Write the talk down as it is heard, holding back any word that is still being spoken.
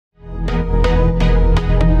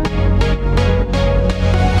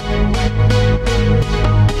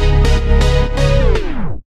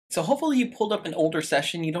hopefully you pulled up an older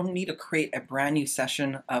session. You don't need to create a brand new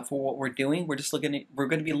session for what we're doing. We're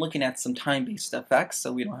going to be looking at some time-based effects,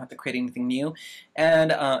 so we don't have to create anything new.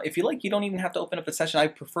 And if you like, you don't even have to open up a session. I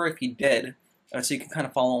prefer if you did, so you can kind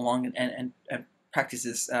of follow along and practice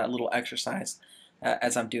this little exercise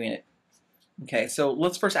as I'm doing it. Okay, so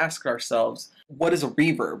let's first ask ourselves, what is a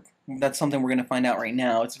reverb? That's something we're going to find out right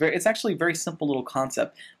now. It's actually a very simple little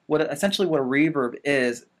concept. Essentially what a reverb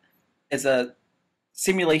is a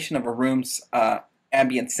simulation of a room's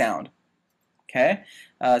ambient sound. Okay,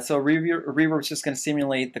 so a reverb is just going to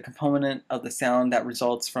simulate the component of the sound that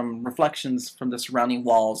results from reflections from the surrounding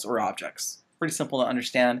walls or objects. Pretty simple to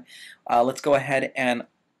understand. Let's go ahead and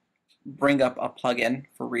bring up a plugin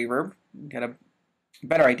for reverb. Get a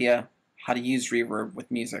better idea how to use reverb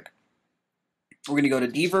with music. We're going to go to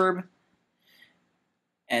Dverb,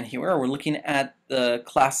 and here we are. We're looking at the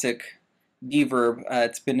classic Dverb.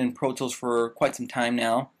 It's been in Pro Tools for quite some time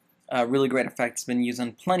now. Really great effect. It's been used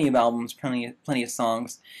on plenty of albums, plenty of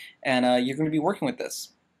songs, and you're going to be working with this.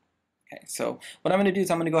 Okay, so what I'm going to do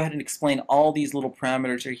is I'm going to go ahead and explain all these little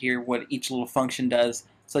parameters are here, what each little function does,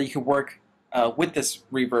 so you can work with this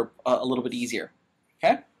reverb a little bit easier.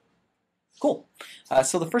 Okay? Cool.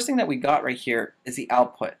 So the first thing that we got right here is the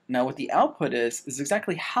output. Now what the output is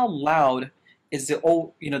exactly how loud is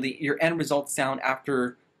your end result sound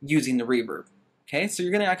after using the reverb. Okay, so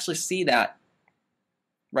you're going to actually see that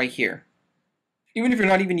right here. Even if you're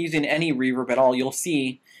not even using any reverb at all, you'll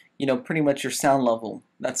see, pretty much your sound level.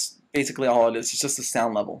 That's basically all it is. It's just the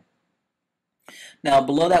sound level. Now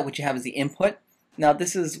below that, what you have is the input. Now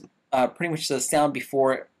this is pretty much the sound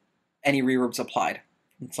before any reverb's applied.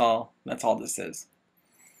 That's all this is.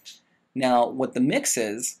 Now what the mix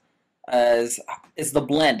is the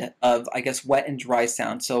blend of, I guess, wet and dry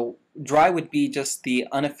sound. So dry would be just the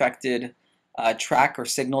unaffected track or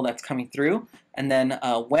signal that's coming through, and then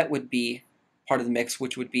wet would be part of the mix,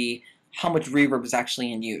 which would be how much reverb is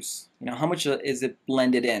actually in use. How much is it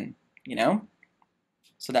blended in,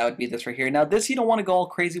 So that would be this right here. Now this you don't want to go all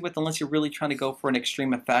crazy with unless you're really trying to go for an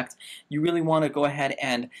extreme effect. You really want to go ahead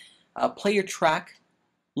and play your track,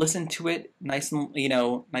 listen to it nice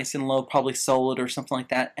and low, probably soloed or something like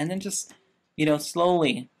that, and then just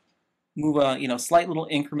slowly move slight little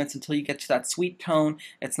increments until you get to that sweet tone.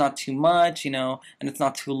 It's not too much, and it's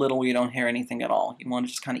not too little where you don't hear anything at all. You want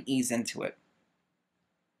to just kind of ease into it.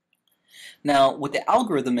 Now what the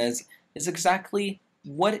algorithm is exactly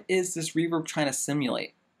what is this reverb trying to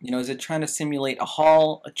simulate. Is it trying to simulate a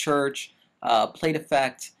hall, a church, plate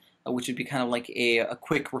effect, which would be kind of like a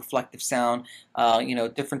quick reflective sound,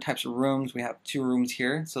 different types of rooms. We have 2 rooms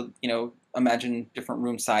here, so imagine different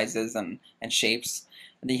room sizes and shapes.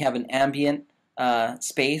 And then you have an ambient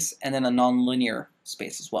space and then a nonlinear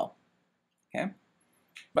space as well. Okay.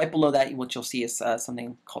 Right below that, what you'll see is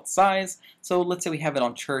something called size. So let's say we have it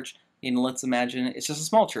on church. Let's imagine it's just a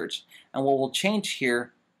small church, and what will change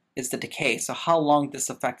here is the decay. So how long this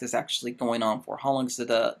effect is actually going on for? How long is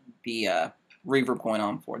the reverb going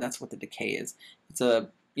on for? That's what the decay is. It's a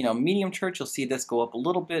medium church, you'll see this go up a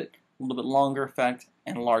little bit longer effect,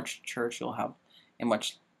 and a large church you'll have a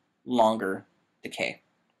much longer decay.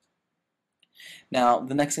 Now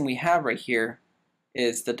the next thing we have right here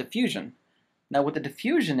is the diffusion. Now what the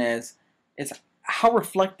diffusion is how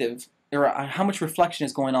reflective or how much reflection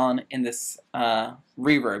is going on in this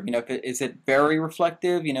reverb. Is it very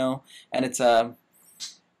reflective, and it's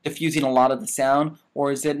diffusing a lot of the sound,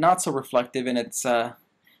 or is it not so reflective and it's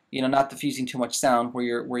not diffusing too much sound where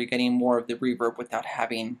you're getting more of the reverb without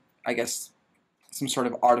having, I guess, some sort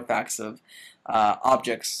of artifacts of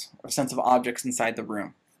objects or sense of objects inside the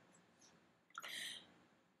room.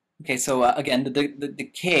 Okay, so again, the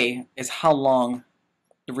decay is how long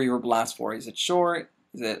the reverb lasts for. Is it short?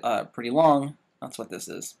 Is it pretty long? That's what this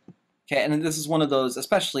is. Okay, and this is one of those,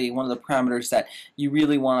 especially one of the parameters that you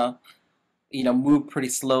really want to move pretty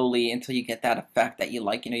slowly until you get that effect that you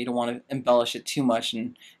like. You don't want to embellish it too much,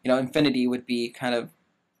 and infinity would be kind of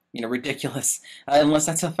ridiculous unless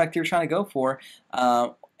that's the effect you're trying to go for.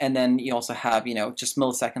 And then you also have just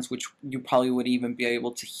milliseconds, which you probably would even be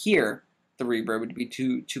able to hear the reverb. Would be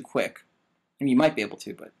too quick. I mean, you might be able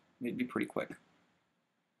to, but it'd be pretty quick.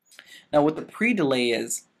 Now what the pre-delay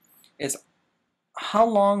is how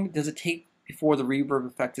long does it take before the reverb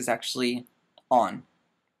effect is actually on?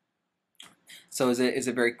 So is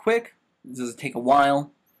it very quick? Does it take a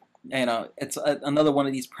while? It's another one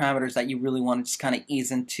of these parameters that you really want to just kind of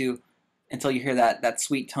ease into until you hear that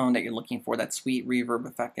sweet tone that you're looking for, that sweet reverb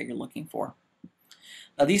effect that you're looking for.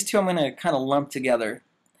 Now these two I'm going to kind of lump together,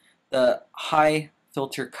 the high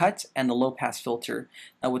filter cut and the low pass filter.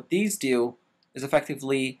 Now what these do is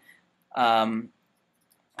effectively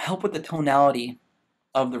help with the tonality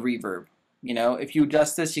of the reverb. You know, if you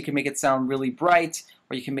adjust this, you can make it sound really bright,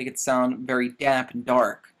 or you can make it sound very damp and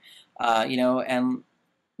dark. You know, and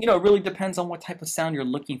you know, it really depends on what type of sound you're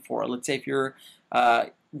looking for. Let's say if you're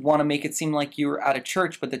want to make it seem like you're at a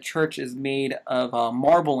church, but the church is made of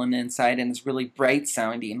marble on the inside and is really bright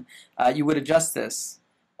sounding, you would adjust this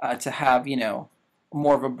to have, you know,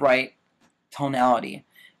 more of a bright tonality.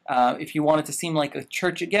 If you want it to seem like a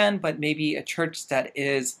church again, but maybe a church that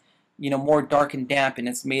is, you know, more dark and damp and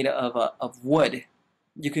it's made of wood,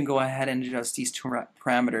 you can go ahead and adjust these two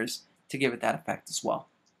parameters to give it that effect as well.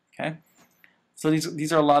 Okay, so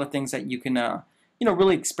these are a lot of things that you can you know,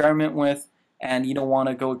 really experiment with, and you don't want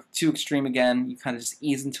to go too extreme again. You kind of just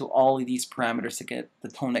ease into all of these parameters to get the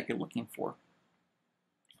tone that you're looking for.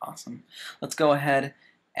 Awesome. Let's go ahead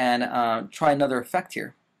and try another effect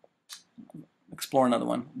here. Explore another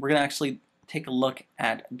one. We're going to actually take a look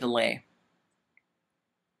at delay.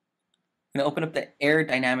 I'm going to open up the Air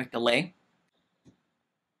Dynamic Delay.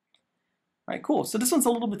 All right, cool. So this one's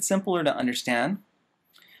a little bit simpler to understand.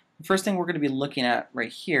 The first thing we're going to be looking at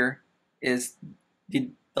right here is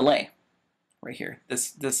the delay. Right here,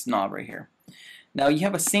 this knob right here. Now you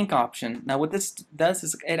have a sync option. Now what this does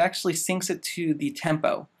is it actually syncs it to the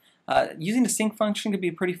tempo. Using the sync function could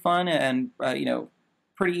be pretty fun and you know,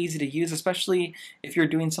 pretty easy to use, especially if you're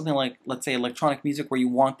doing something like, let's say, electronic music where you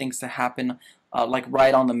want things to happen like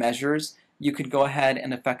right on the measures. You could go ahead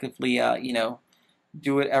and effectively you know,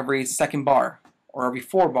 do it every second bar or every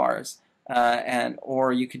 4 bars,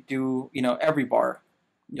 or you could do, you know, every bar.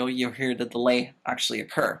 You'll hear the delay actually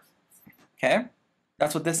occur. Okay,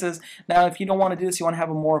 that's what this is. Now, if you don't want to do this, you want to have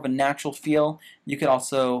a more of a natural feel, you could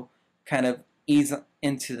also kind of ease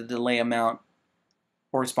into the delay amount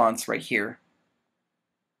or response right here.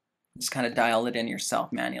 Just kind of dial it in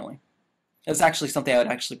yourself manually. It's actually something I would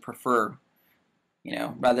actually prefer, you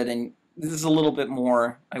know, rather than, this is a little bit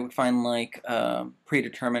more, I would find, like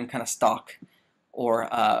predetermined kind of stock, or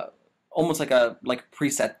almost like a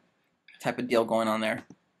preset type of deal going on there.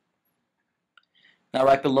 Now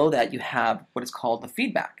right below that you have what is called the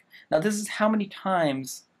feedback. Now this is how many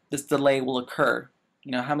times this delay will occur.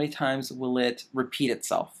 You know, how many times will it repeat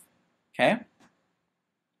itself. Okay?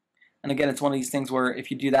 And again, it's one of these things where if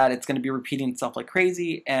you do that, it's going to be repeating itself like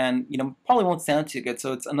crazy, and you know, probably won't sound too good.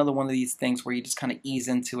 So it's another one of these things where you just kind of ease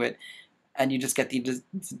into it and you just get the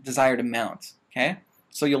desired amount. Okay?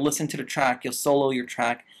 So you'll listen to the track, you'll solo your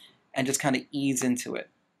track, and just kind of ease into it.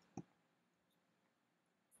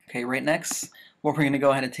 Okay, right next, what we're going to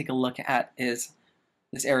go ahead and take a look at is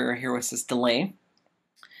this area right here, which says delay.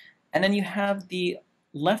 And then you have the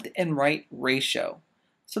left and right ratio.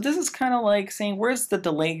 So this is kind of like saying, where's the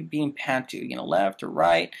delay being panned to? You know, left or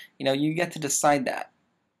right? You know, you get to decide that.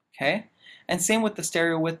 Okay? And same with the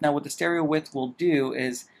stereo width. Now what the stereo width will do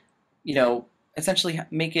is, you know, essentially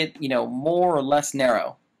make it, you know, more or less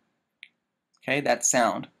narrow. Okay, that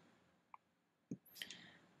sound.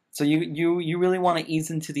 So you really want to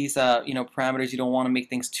ease into these you know, parameters. You don't want to make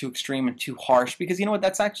things too extreme and too harsh, because you know what,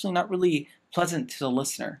 that's actually not really pleasant to the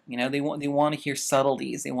listener. You know, they want to hear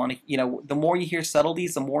subtleties. They want to, you know, the more you hear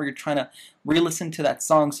subtleties, the more you're trying to re-listen to that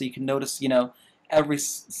song, so you can notice, you know, every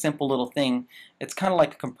simple little thing. It's kind of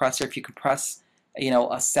like a compressor. If you compress, you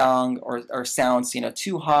know, a song or sounds, you know,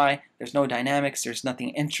 too high, there's no dynamics, there's nothing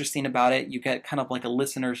interesting about it. You get kind of like a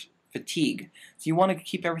listener's fatigue. So you want to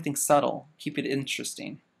keep everything subtle, keep it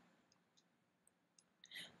interesting.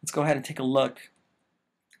 Let's go ahead and take a look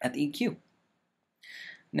at the EQ.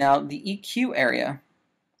 Now, the EQ area,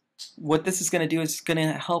 what this is going to do is going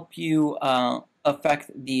to help you affect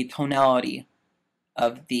the tonality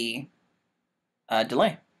of the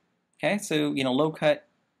delay. Okay, so you know, low cut,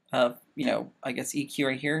 you know, I guess EQ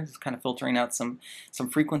right here is kind of filtering out some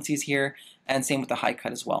frequencies here, and same with the high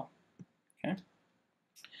cut as well. Okay,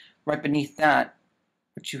 right beneath that,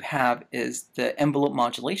 what you have is the envelope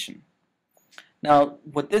modulation. Now,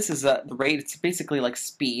 what this is, the rate, it's basically like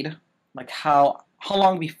speed, like how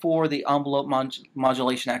long before the envelope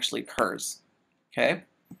modulation actually occurs. Okay?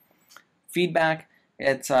 Feedback,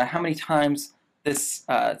 it's how many times this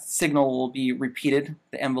signal will be repeated,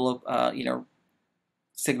 the envelope, you know,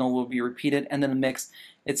 signal will be repeated, and then the mix,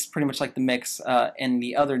 it's pretty much like the mix in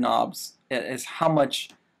the other knobs, is how much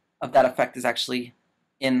of that effect is actually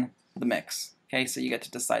in the mix. Okay, so you get to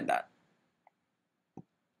decide that.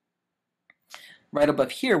 Right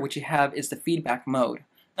above here, what you have is the feedback mode.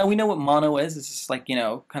 Now we know what mono is. It's just like, you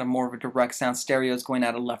know, kind of more of a direct sound. Stereo is going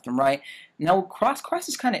out of left and right. Now cross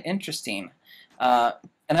is kind of interesting.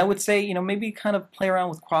 And I would say, you know, maybe kind of play around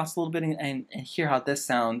with cross a little bit and hear how this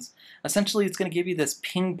sounds. Essentially, it's going to give you this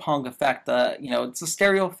ping pong effect. You know, it's a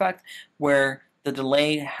stereo effect where the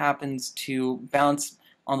delay happens to bounce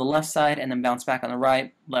on the left side and then bounce back on the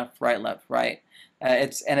right, left, right, left, right.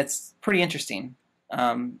 It's pretty interesting.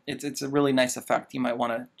 It's a really nice effect. You might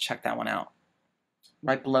want to check that one out.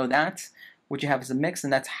 Right below that, what you have is a mix,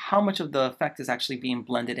 and that's how much of the effect is actually being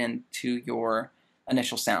blended into your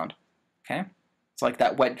initial sound. Okay, it's like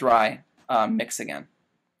that wet-dry mix again.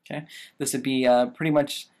 Okay, this would be pretty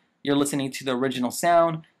much you're listening to the original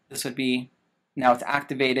sound. This would be now it's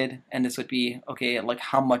activated, and this would be okay. Like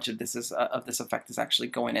how much of this is of this effect is actually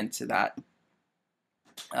going into that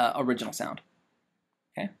original sound.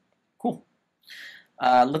 Okay, cool.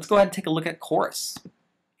 Let's go ahead and take a look at chorus.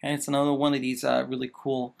 Okay, it's another one of these really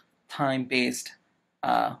cool time-based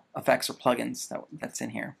effects or plugins that's in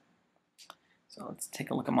here. So let's take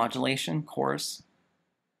a look at modulation, chorus.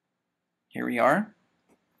 Here we are.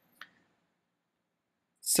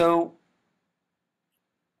 So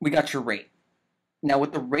we got your rate. Now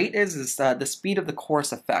what the rate is the speed of the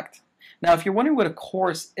chorus effect. Now if you're wondering what a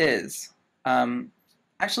chorus is,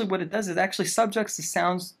 actually what it does is it actually subjects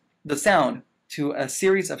the sound to a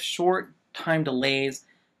series of short time delays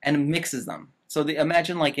and mixes them. So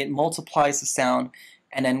imagine like it multiplies the sound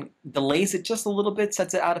and then delays it just a little bit,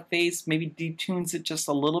 sets it out of phase, maybe detunes it just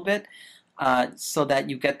a little bit, so that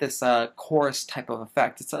you get this chorus type of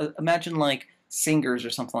effect. It's imagine like singers or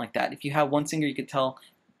something like that. If you have one singer, you could tell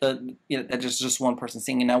that there's just one person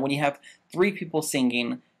singing. Now when you have three people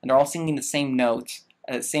singing and they're all singing the same note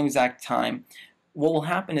at the same exact time, what will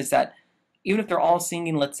happen is that even if they're all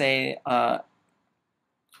singing, let's say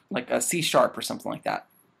like a C sharp or something like that,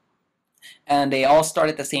 and they all start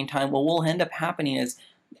at the same time, what will end up happening is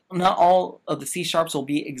not all of the C sharps will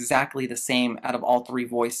be exactly the same out of all three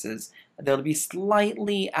voices. They'll be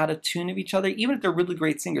slightly out of tune of each other. Even if they're really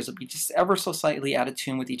great singers, they'll be just ever so slightly out of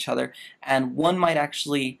tune with each other, and one might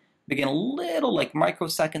actually begin a little like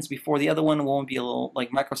microseconds before the other one, won't be a little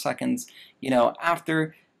like microseconds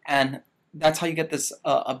after, and that's how you get this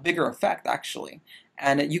a bigger effect actually.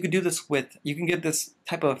 And you can do this you can get this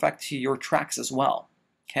type of effect to your tracks as well.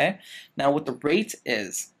 Okay, now what the rate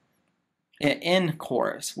is in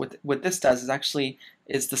chorus, what this does is actually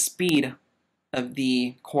is the speed of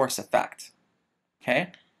the chorus effect.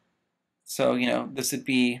 Okay, so this would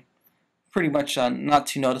be pretty much not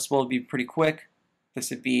too noticeable. It'd be pretty quick. This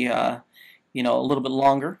would be a little bit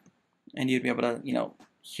longer, and you'd be able to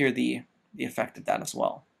hear the effect of that as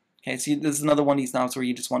well. Okay, so this is another one of these knobs where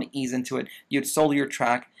you just want to ease into it. You'd solo your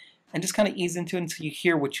track and just kind of ease into it until you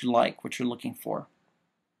hear what you like, what you're looking for.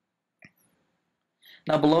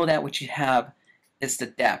 Now below that, what you have is the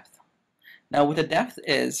depth. Now what the depth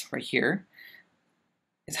is right here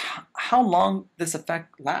is how long this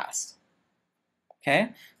effect lasts. Okay,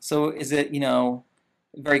 so is it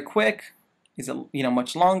very quick? Is it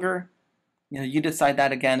much longer? You decide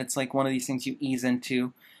that. Again, it's like one of these things you ease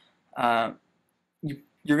into.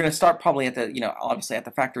 You're going to start probably at the obviously at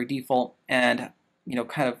the factory default, and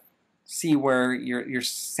kind of see where your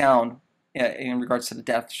sound in regards to the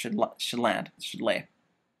depth should lay.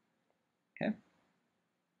 Okay.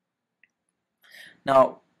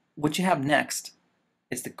 Now what you have next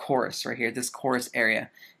is the chorus right here, this chorus area,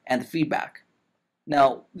 and the feedback.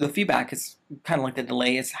 Now the feedback is kind of like the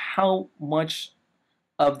delay. It's how much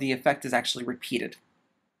of the effect is actually repeated.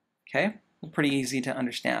 Okay, pretty easy to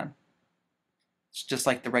understand. It's just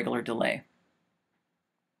like the regular delay.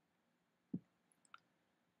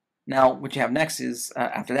 Now what you have next is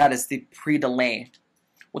after that is the pre-delay.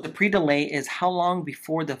 What the pre-delay is how long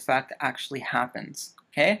before the effect actually happens.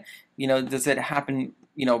 Okay, does it happen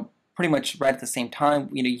pretty much right at the same time?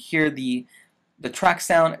 You hear the track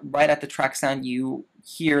sound, right at the track sound you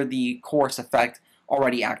hear the chorus effect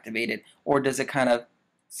already activated, or does it kind of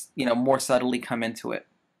more subtly come into it?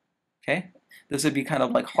 Okay, this would be kind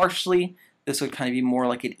of like harshly. This would kind of be more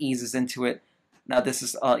like it eases into it. Now this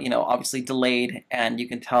is obviously delayed, and you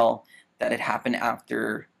can tell that it happened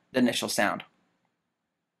after the initial sound.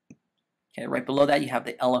 Okay, right below that you have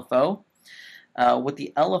the LFO. What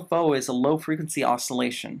the LFO is a low frequency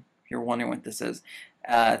oscillation. If you're wondering what this is,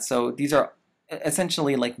 so these are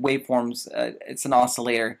essentially like waveforms. It's an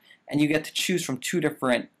oscillator, and you get to choose from two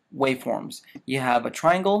different waveforms. You have a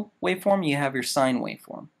triangle waveform. You have your sine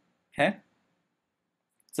waveform. Okay.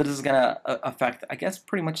 So this is going to affect, I guess,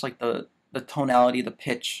 pretty much like the tonality, the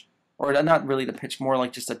pitch, or not really the pitch, more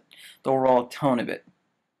like just the overall tone of it.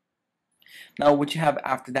 Now what you have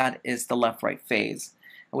after that is the left-right phase.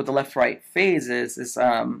 And what the left-right phase is just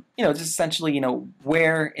essentially,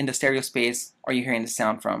 where in the stereo space are you hearing the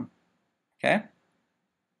sound from? Okay?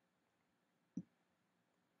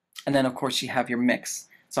 And then of course you have your mix.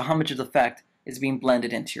 So how much of the effect is being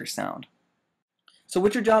blended into your sound. So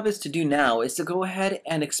what your job is to do now is to go ahead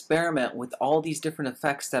and experiment with all these different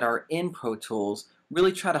effects that are in Pro Tools,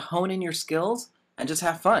 really try to hone in your skills, and just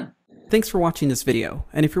have fun. Thanks for watching this video,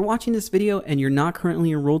 and if you're watching this video and you're not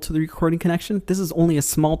currently enrolled to the Recording Connection, this is only a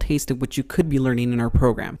small taste of what you could be learning in our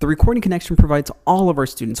program. The Recording Connection provides all of our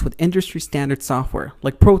students with industry standard software,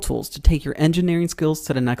 like Pro Tools, to take your engineering skills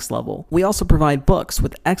to the next level. We also provide books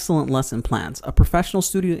with excellent lesson plans, a professional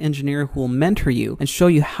studio engineer who will mentor you and show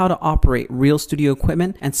you how to operate real studio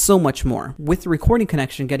equipment, and so much more. With the Recording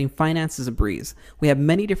Connection, getting finance is a breeze. We have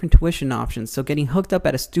many different tuition options, so getting hooked up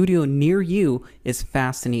at a studio near you is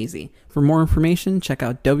fast and easy. For more information, check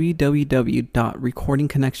out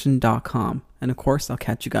www.recordingconnection.com. And of course, I'll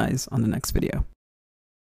catch you guys on the next video.